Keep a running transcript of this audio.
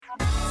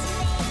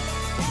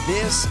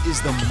This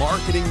is the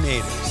Marketing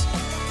Natives,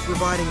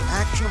 providing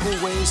actionable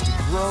ways to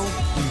grow,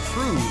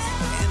 improve,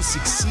 and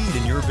succeed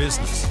in your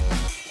business.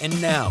 And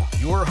now,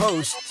 your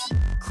hosts,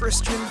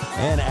 Christian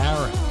and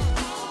Aaron.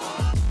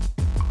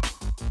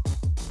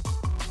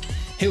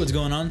 Hey, what's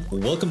going on?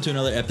 Welcome to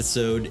another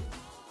episode.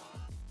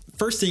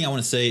 First thing I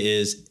want to say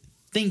is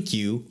thank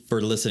you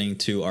for listening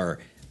to our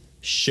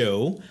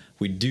show.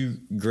 We do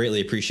greatly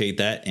appreciate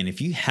that. And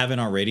if you haven't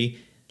already,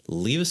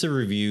 leave us a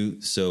review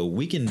so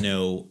we can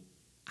know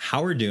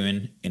how we're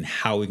doing and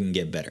how we can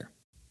get better.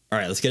 All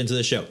right, let's get into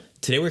the show.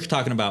 Today we're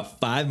talking about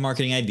 5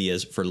 marketing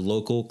ideas for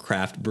local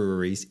craft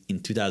breweries in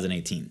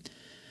 2018.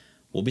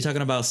 We'll be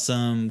talking about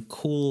some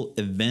cool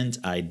event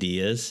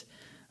ideas.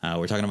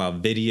 We're talking about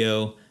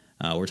video.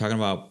 We're talking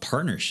about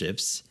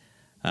partnerships.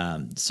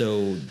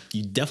 So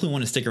you definitely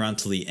want to stick around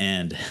till the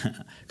end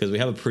because we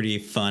have a pretty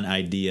fun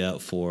idea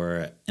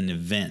for an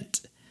event.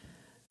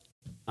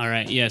 All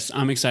right. Yes,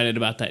 I'm excited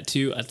about that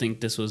too. I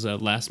think this was a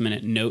last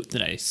minute note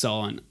that I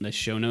saw on the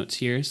show notes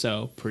here.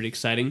 So pretty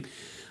exciting.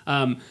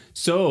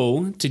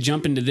 So to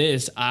jump into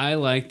this, I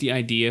like the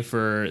idea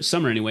for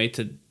summer anyway,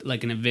 to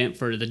like an event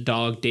for the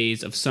dog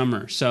days of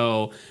summer.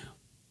 So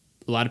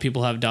a lot of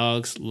people have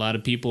dogs. A lot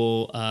of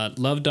people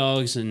love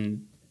dogs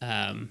and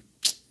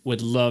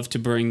would love to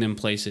bring them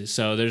places.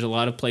 So there's a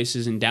lot of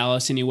places in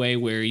Dallas anyway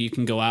where you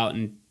can go out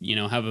and, you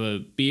know, have a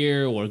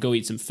beer or go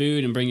eat some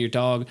food and bring your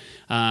dog.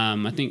 I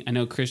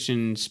know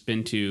Christian's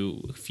been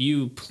to a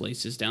few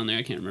places down there.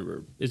 I can't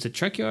remember. Is it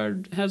Truck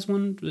Yard has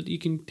one that you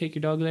can take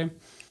your dog there?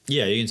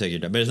 Yeah, you can take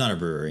your dog, but it's not a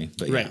brewery.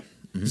 But yeah. Right.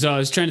 Mm-hmm. So I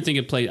was trying to think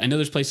of place. I know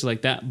there's places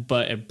like that,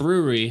 but a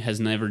brewery has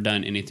never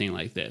done anything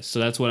like this. So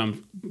that's what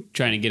I'm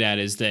trying to get at,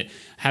 is that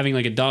having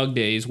like a dog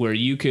days where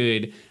you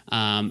could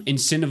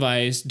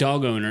incentivize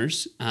dog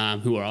owners,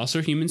 who are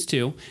also humans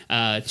too,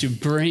 to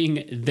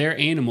bring their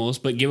animals,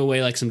 but give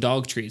away like some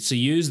dog treats. So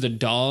use the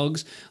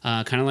dogs,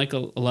 kind of like a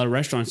lot of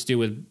restaurants do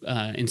with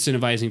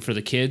incentivizing for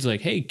the kids,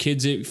 like, hey,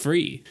 kids eat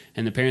free.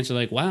 And the parents are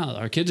like, wow,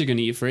 our kids are going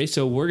to eat free,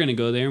 so we're going to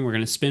go there and we're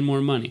going to spend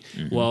more money.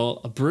 Mm-hmm.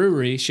 Well, a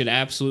brewery should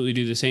absolutely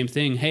do the same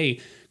thing. Hey,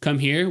 come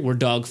here. We're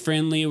dog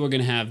friendly. We're going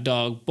to have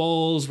dog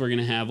bowls. We're going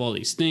to have all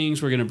these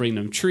things. We're going to bring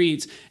them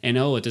treats. And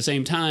at the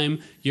same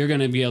time, you're going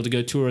to be able to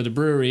go tour the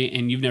brewery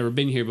and you've never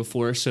been here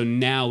before. So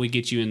now we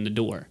get you in the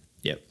door.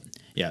 Yep.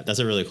 Yeah, that's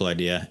a really cool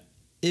idea.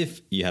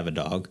 If you have a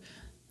dog,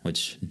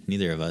 which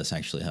neither of us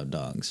actually have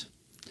dogs.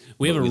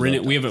 We have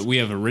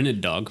a rented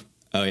dog.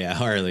 Oh yeah,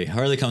 Harley.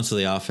 Harley comes to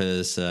the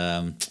office.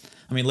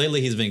 Lately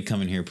he's been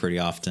coming here pretty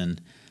often,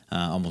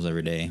 almost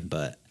every day,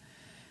 but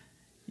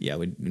yeah,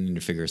 we need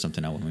to figure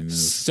something out when we move.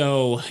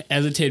 So,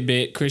 as a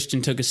tidbit,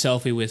 Christian took a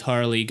selfie with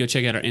Harley. Go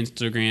check out our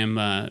Instagram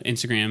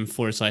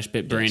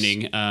 /Bit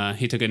Branding. Yes.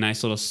 He took a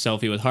nice little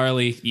selfie with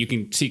Harley. You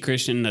can see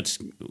Christian.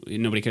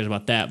 Nobody cares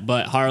about that.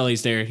 But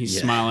Harley's there. He's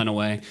smiling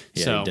away.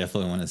 Yeah, so you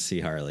definitely want to see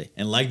Harley.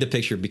 And like the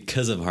picture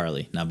because of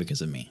Harley, not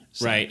because of me.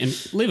 So. Right.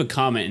 And leave a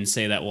comment and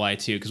say that why,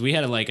 too. Because we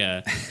had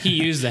he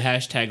used the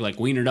hashtag like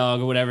wiener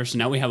dog or whatever. So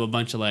now we have a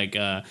bunch of like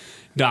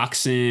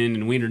dachshund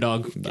and wiener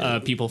dog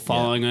people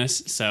following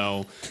us.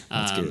 So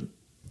that's good.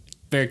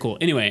 Very cool.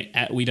 Anyway,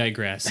 we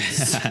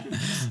digress.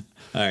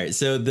 All right.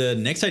 So the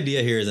next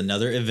idea here is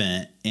another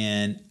event,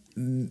 and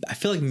I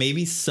feel like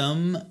maybe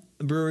some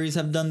breweries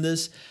have done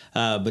this,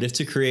 but if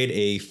to create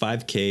a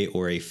 5K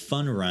or a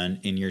fun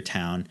run in your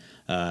town,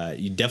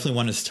 you definitely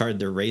want to start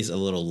the race a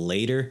little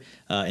later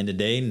in the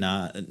day.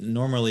 Not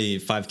normally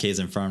 5Ks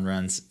and fun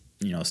runs,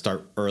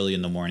 start early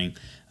in the morning.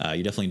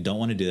 You definitely don't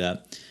want to do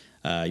that.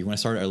 You want to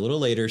start a little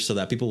later so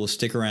that people will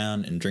stick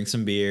around and drink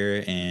some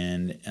beer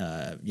and,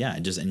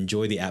 just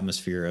enjoy the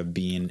atmosphere of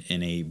being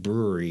in a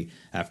brewery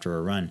after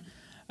a run.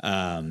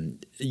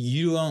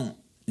 You don't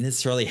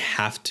necessarily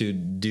have to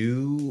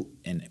do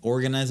and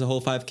organize a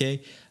whole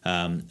 5K.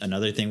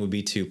 Another thing would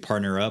be to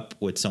partner up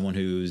with someone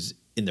who's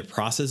in the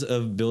process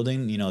of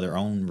building, their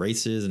own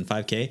races and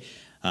 5K,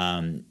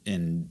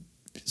 and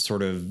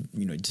sort of,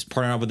 just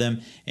partner up with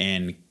them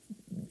and,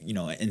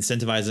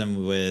 incentivize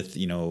them with,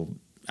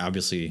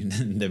 obviously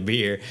the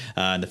beer,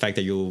 the fact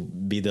that you'll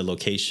be the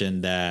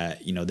location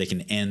that, they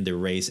can end the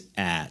race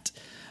at,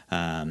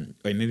 or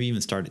maybe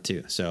even start it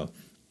too. So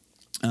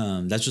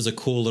that's just a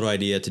cool little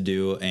idea to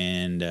do.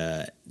 And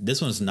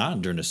this one's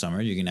not during the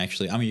summer. You can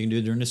actually, you can do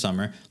it during the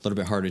summer, a little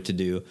bit harder to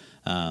do,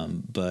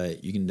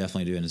 but you can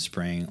definitely do it in the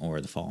spring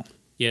or the fall.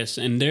 Yes,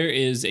 and there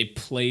is a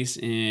place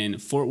in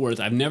Fort Worth.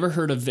 I've never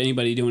heard of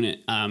anybody doing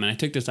it, and I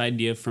took this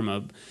idea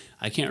from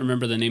I can't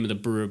remember the name of the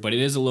brewer, but it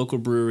is a local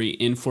brewery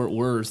in Fort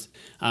Worth.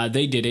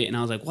 They did it, and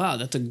I was like, wow,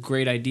 that's a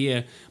great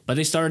idea. But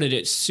they started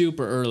it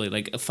super early.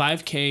 Like a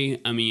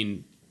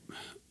 5K,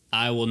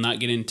 I will not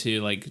get into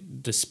like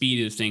the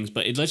speed of things,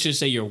 but let's just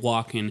say you're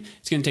walking.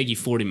 It's going to take you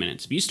 40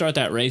 minutes. If you start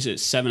that race at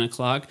 7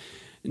 o'clock,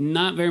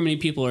 not very many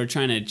people are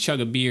trying to chug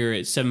a beer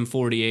at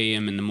 7:40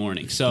 a.m. in the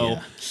morning. So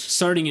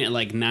starting it at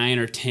like 9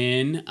 or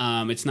 10,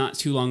 it's not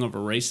too long of a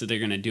race that they're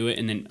going to do it.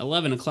 And then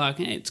 11 o'clock,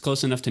 it's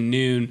close enough to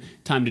noon,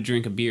 time to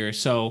drink a beer.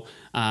 So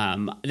I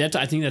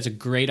think that's a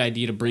great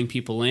idea to bring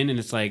people in. And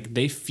it's like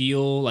they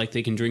feel like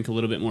they can drink a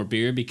little bit more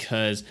beer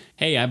because,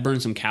 hey, I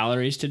burned some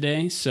calories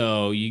today.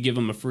 So you give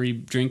them a free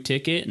drink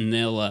ticket and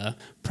they'll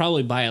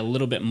probably buy a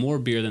little bit more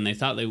beer than they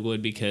thought they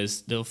would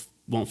because they'll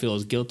won't feel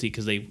as guilty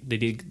because they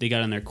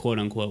got on their quote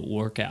unquote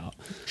workout.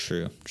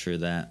 True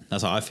that.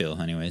 That's how I feel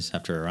anyways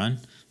after a run.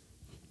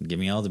 Give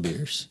me all the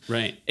beers.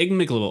 Right. Egg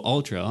Michelob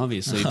Ultra,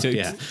 obviously.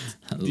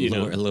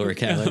 Lower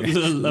calorie. This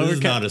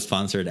is not a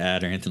sponsored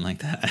ad or anything like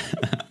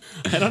that.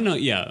 I don't know.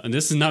 Yeah,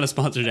 this is not a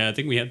sponsored ad. I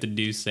think we have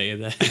to say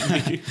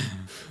that.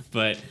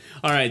 But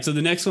all right. So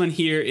the next one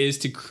here is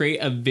to create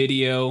a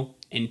video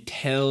and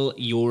tell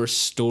your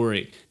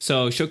story.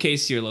 So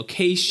showcase your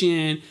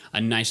location.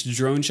 A nice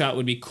drone shot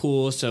would be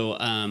cool. So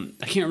I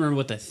can't remember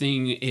what the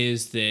thing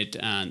is that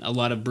a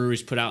lot of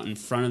breweries put out in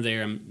front of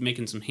there. I'm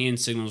making some hand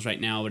signals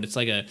right now, but it's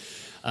like a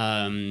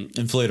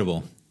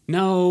inflatable.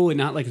 No,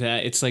 not like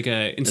that. It's like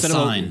instead of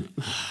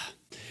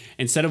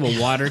a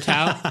water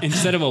tower.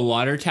 Instead of a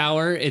water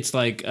tower, it's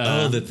like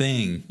the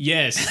thing.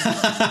 Yes.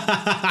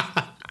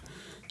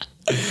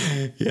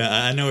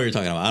 Yeah, I know what you're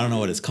talking about. I don't know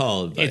what it's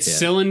called. But it's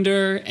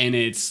cylinder and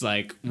it's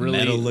like really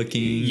metal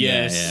looking.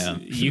 Yes, yeah.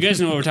 You guys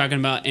know what we're talking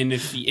about. And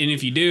if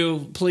you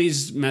do,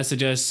 please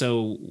message us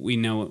so we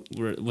know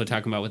what we're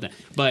talking about with that.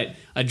 But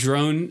a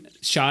drone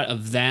shot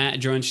of that, a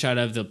drone shot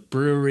of the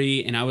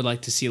brewery, and I would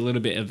like to see a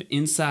little bit of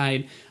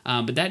inside.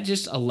 But that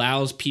just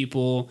allows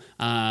people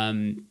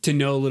to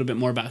know a little bit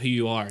more about who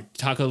you are.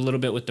 Talk a little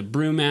bit with the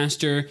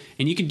brewmaster,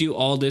 and you can do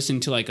all this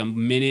into like a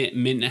minute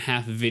and a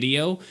half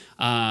video,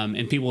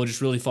 and people will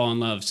just really fall in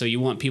love. So you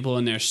want people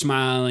in there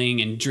smiling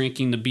and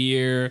drinking the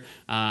beer,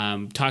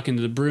 talking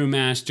to the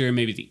brewmaster,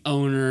 maybe the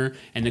owner,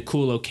 and the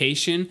cool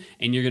location,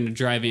 and you're going to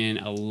drive in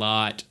a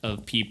lot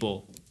of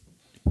people.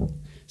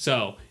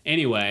 So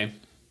anyway.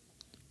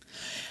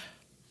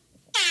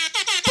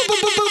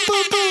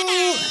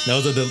 That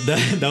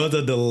was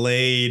a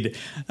delayed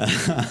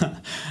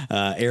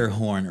air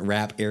horn,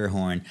 rap air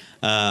horn.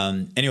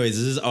 Anyways,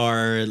 this is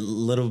our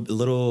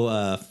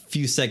little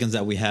few seconds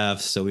that we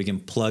have so we can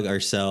plug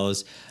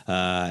ourselves.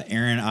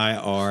 Aaron and I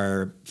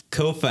are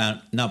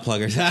not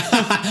pluggers,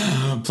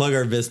 plug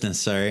our business.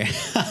 Sorry.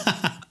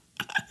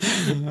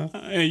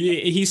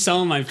 He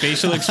saw my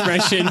facial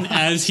expression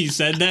as he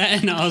said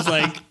that, and I was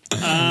like,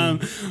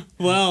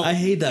 well, I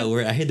hate that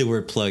word. I hate the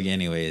word plug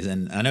anyways.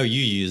 And I know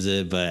you use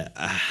it, but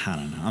I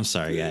don't know. I'm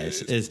sorry,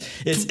 guys. This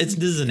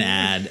is an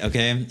ad.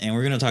 Okay. And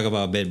we're going to talk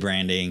about bid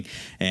branding,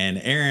 and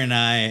Aaron and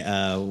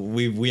I,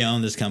 we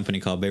own this company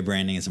called Bid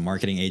Branding. It's a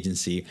marketing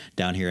agency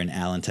down here in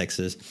Allen,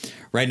 Texas.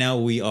 Right now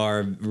we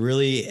are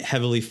really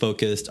heavily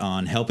focused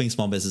on helping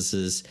small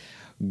businesses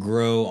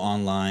grow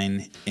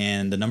online,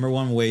 and the number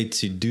one way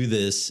to do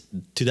this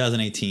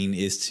 2018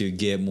 is to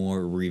get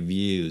more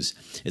reviews.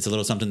 It's a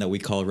little something that we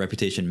call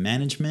reputation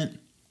management,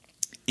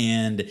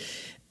 and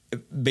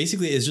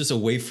basically it's just a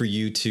way for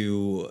you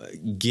to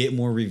get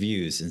more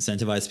reviews,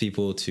 incentivize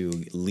people to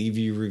leave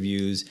you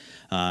reviews.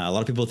 A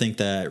lot of people think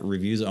that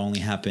reviews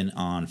only happen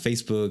on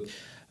Facebook,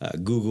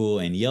 Google,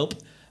 and Yelp,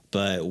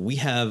 but we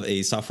have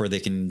a software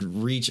that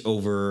can reach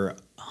over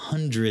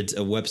hundreds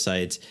of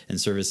websites and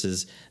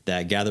services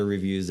that gather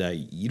reviews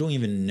that you don't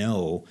even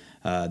know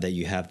that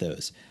you have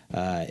those.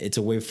 It's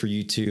a way for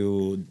you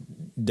to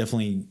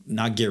definitely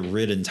not get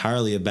rid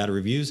entirely of bad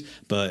reviews,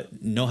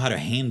 but know how to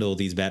handle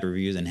these bad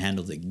reviews and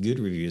handle the good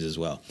reviews as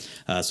well.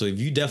 So if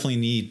you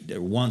definitely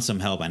want some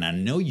help, and I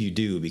know you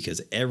do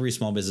because every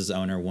small business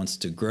owner wants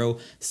to grow,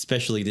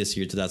 especially this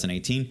year,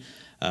 2018,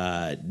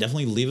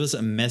 definitely leave us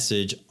a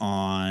message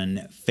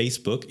on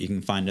Facebook. You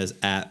can find us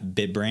at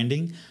Bid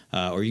Branding,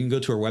 or you can go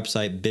to our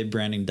website,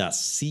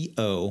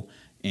 bidbranding.co,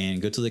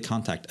 and go to the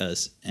contact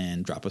us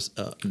and drop us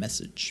a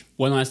message.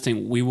 One last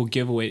thing, we will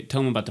give away.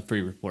 Tell them about the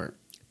free report.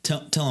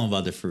 Tell them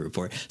about the free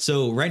report.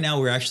 So right now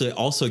we're actually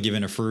also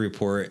giving a free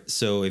report.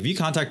 So if you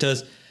contact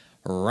us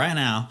right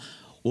now,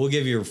 we'll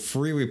give you a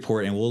free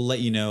report, and we'll let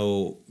you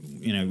know,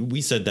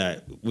 we said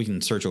that we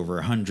can search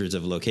over hundreds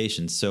of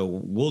locations. So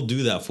we'll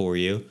do that for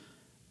you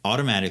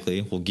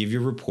automatically. We'll give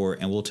you a report,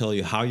 and we'll tell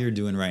you how you're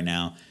doing right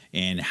now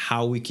and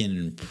how we can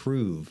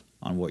improve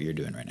on what you're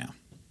doing right now.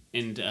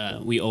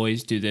 And we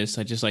always do this.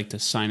 I just like to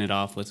sign it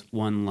off with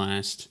one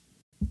last.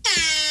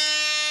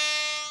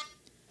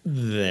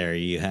 There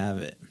you have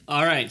it.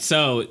 All right.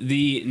 So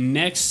the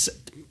next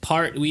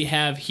part we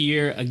have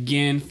here,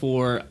 again,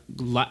 for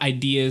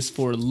ideas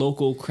for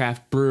local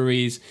craft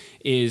breweries,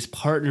 is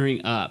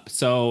partnering up.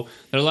 So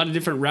there are a lot of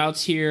different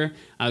routes here.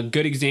 A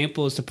good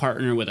example is to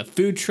partner with a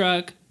food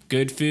truck.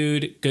 Good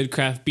food, good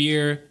craft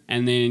beer,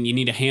 and then you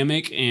need a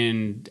hammock,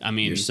 and I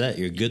mean, you're set.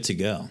 You're good to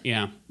go.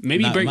 Yeah,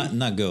 maybe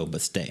not go,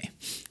 but stay.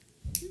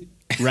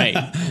 Right,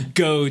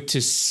 go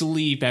to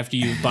sleep after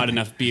you've bought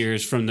enough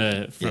beers from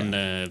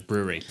the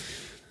brewery.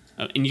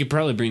 and you could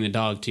probably bring the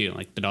dog too.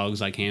 Like the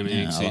dogs like ham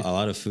and eggs. A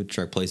lot of food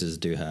truck places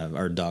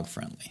are dog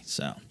friendly.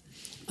 So.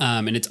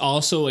 And it's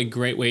also a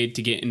great way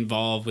to get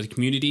involved with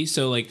community.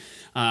 So like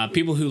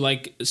people who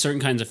like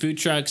certain kinds of food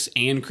trucks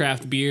and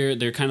craft beer,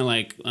 they're kind of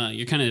like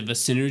you're kind of a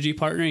synergy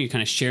partner. You're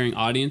kind of sharing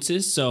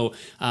audiences. So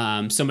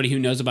somebody who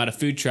knows about a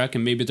food truck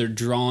and maybe they're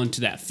drawn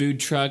to that food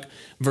truck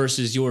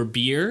versus your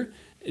beer,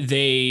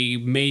 they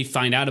may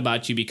find out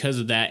about you because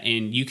of that,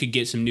 and you could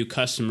get some new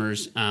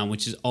customers,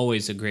 which is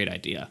always a great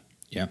idea.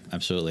 Yeah,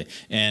 absolutely.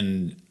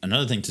 And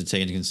another thing to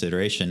take into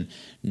consideration,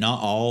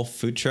 not all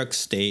food trucks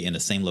stay in the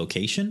same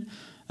location.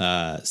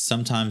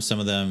 Sometimes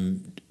some of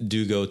them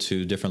do go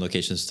to different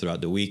locations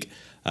throughout the week.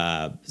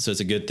 So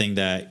it's a good thing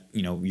that,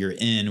 you're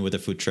in with a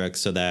food truck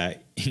so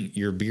that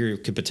your beer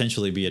could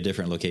potentially be at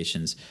different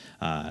locations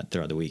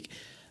throughout the week.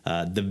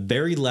 The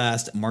very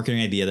last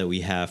marketing idea that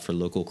we have for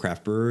local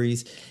craft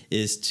breweries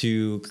is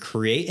to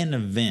create an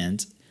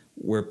event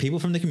where people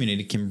from the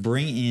community can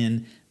bring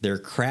in their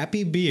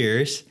crappy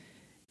beers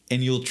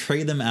and you'll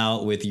trade them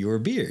out with your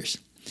beers.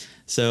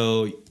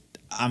 So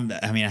I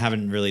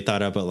haven't really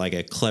thought up like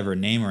a clever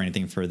name or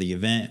anything for the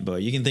event,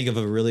 but you can think of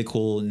a really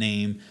cool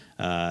name.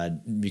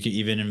 You could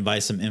even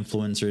invite some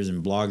influencers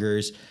and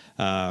bloggers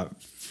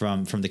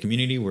from the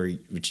community,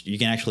 which you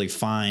can actually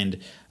find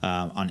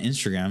on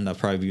Instagram. That'll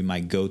probably be my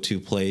go-to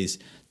place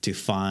to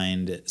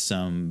find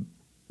some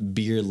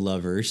beer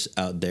lovers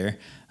out there.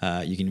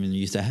 You can even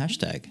use the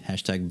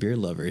hashtag beer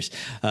lovers,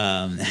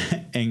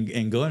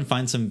 and go and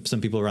find some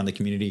people around the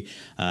community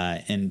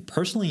and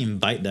personally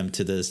invite them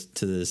to this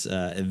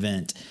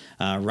event.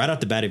 Right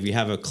off the bat, if you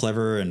have a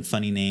clever and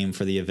funny name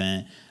for the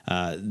event,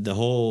 the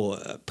whole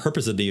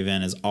purpose of the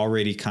event is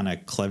already kind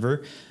of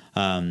clever.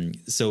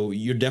 So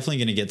you're definitely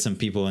going to get some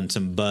people and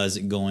some buzz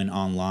going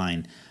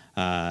online.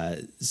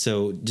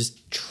 So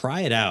just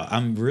try it out.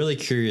 I'm really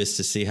curious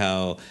to see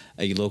how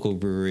a local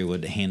brewery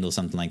would handle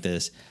something like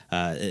this.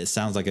 It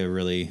sounds like a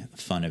really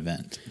fun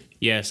event.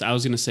 Yes, I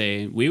was going to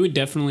say we would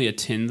definitely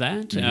attend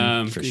that.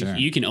 For sure.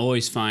 You can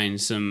always find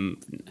some.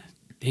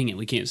 Dang it,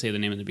 we can't say the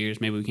name of the beers.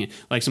 Maybe we can,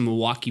 like some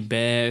Milwaukee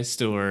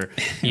Best or,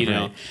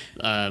 right.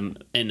 An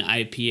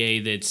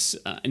IPA that's,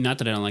 not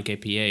that I don't like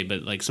IPA,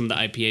 but like some of the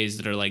IPAs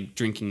that are like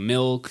drinking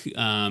milk. You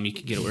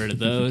can get rid of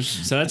those.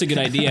 So that's a good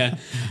idea.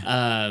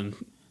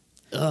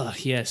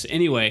 Yes.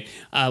 Anyway,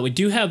 we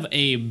do have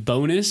a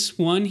bonus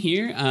one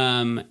here,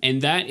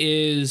 and that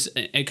is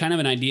a kind of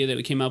an idea that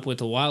we came up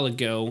with a while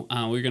ago.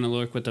 We're going to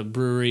work with a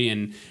brewery,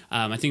 and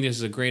I think this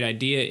is a great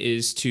idea,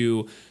 is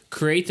to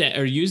create that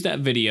or use that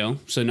video.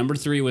 So number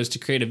 3 was to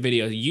create a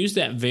video. Use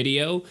that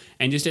video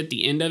and just at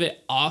the end of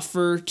it,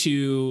 offer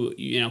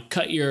to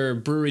cut your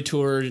brewery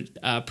tour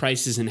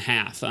prices in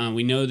half.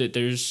 We know that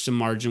there's some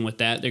margin with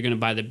that. They're going to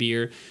buy the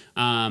beer.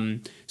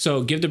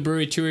 So give the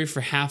brewery tour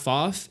for half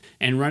off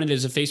and run it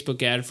as a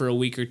Facebook ad for a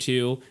week or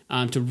two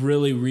to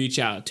really reach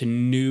out to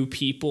new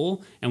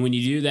people. And when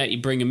you do that, you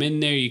bring them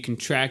in there. You can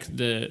track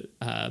the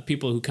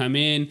people who come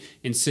in,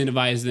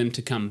 incentivize them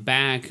to come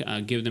back,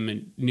 give them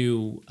a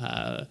new,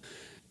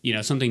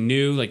 something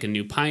new like a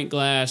new pint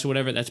glass or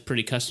whatever. That's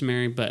pretty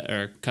customary,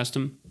 or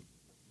custom.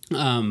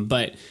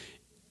 But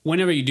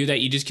whenever you do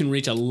that, you just can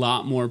reach a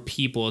lot more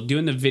people.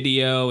 Doing the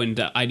video and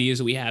the ideas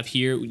that we have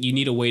here, you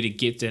need a way to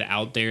get that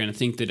out there. And I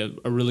think that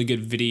a really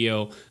good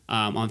video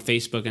on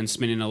Facebook and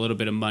spending a little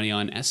bit of money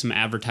on some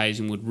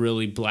advertising would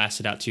really blast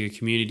it out to your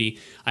community.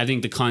 I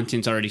think the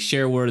content's already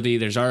share-worthy.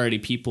 There's already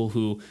people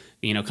who,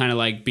 kind of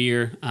like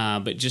beer.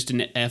 But just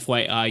an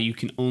FYI, you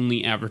can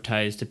only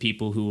advertise to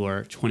people who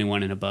are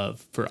 21 and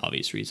above for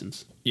obvious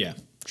reasons. Yeah,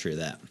 true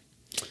that.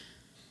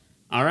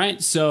 All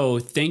right, so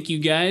thank you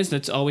guys.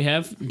 That's all we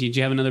have. Did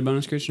you have another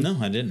bonus, Christian? No,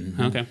 I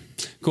didn't. Okay,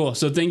 cool.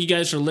 So thank you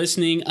guys for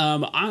listening.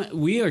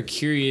 We are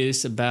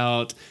curious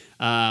about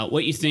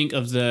what you think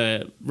of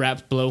the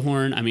wrapped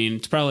blowhorn. I mean,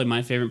 it's probably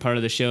my favorite part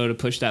of the show to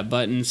push that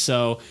button.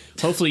 So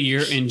hopefully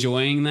you're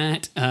enjoying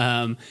that.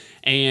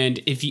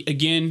 And if you,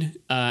 again,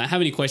 have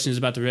any questions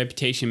about the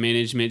reputation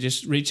management,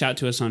 just reach out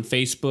to us on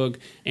Facebook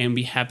and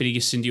be happy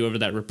to send you over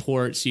that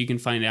report so you can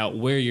find out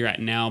where you're at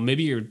now.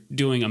 Maybe you're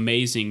doing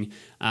amazing,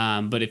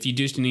 but if you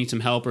just need some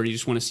help or you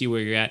just want to see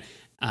where you're at,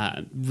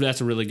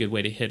 that's a really good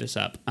way to hit us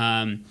up.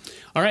 All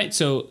right,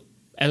 so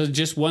as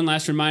just one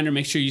last reminder,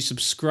 make sure you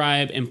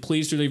subscribe and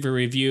please leave a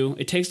review.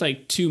 It takes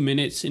like 2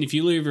 minutes, and if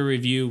you leave a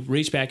review,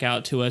 reach back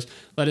out to us,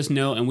 let us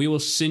know, and we will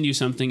send you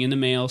something in the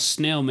mail,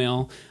 snail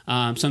mail,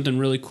 something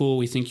really cool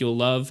we think you'll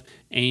love,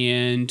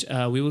 and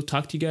we will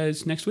talk to you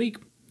guys next week.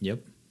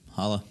 Yep.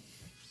 Holla.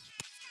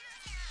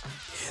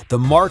 The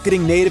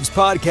Marketing Natives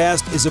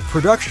Podcast is a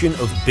production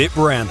of Bit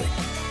Branding.